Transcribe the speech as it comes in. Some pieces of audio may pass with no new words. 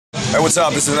Hey, what's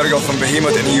up? This is Ergo from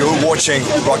Behemoth, and you're watching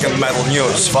Rock and Metal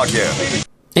News. Fuck yeah.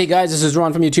 Hey guys, this is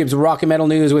Ron from YouTube's Rock and Metal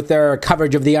News with their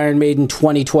coverage of the Iron Maiden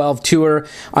 2012 tour.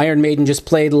 Iron Maiden just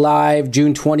played live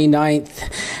June 29th,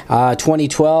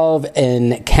 2012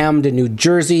 in Camden, New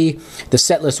Jersey. The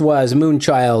setlist was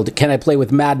Moonchild, Can I Play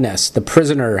With Madness, The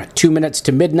Prisoner, 2 Minutes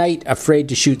to Midnight, Afraid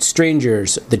to Shoot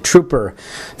Strangers, The Trooper,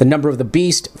 The Number of the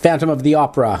Beast, Phantom of the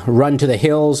Opera, Run to the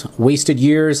Hills, Wasted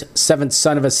Years, Seventh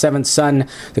Son of a Seventh Son,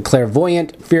 The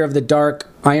Clairvoyant, Fear of the Dark,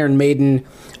 Iron Maiden.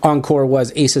 Encore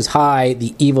was Aces High,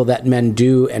 The Evil That Men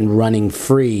Do, and Running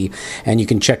Free. And you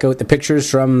can check out the pictures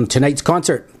from tonight's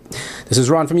concert. This is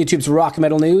Ron from YouTube's Rock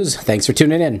Metal News. Thanks for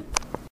tuning in.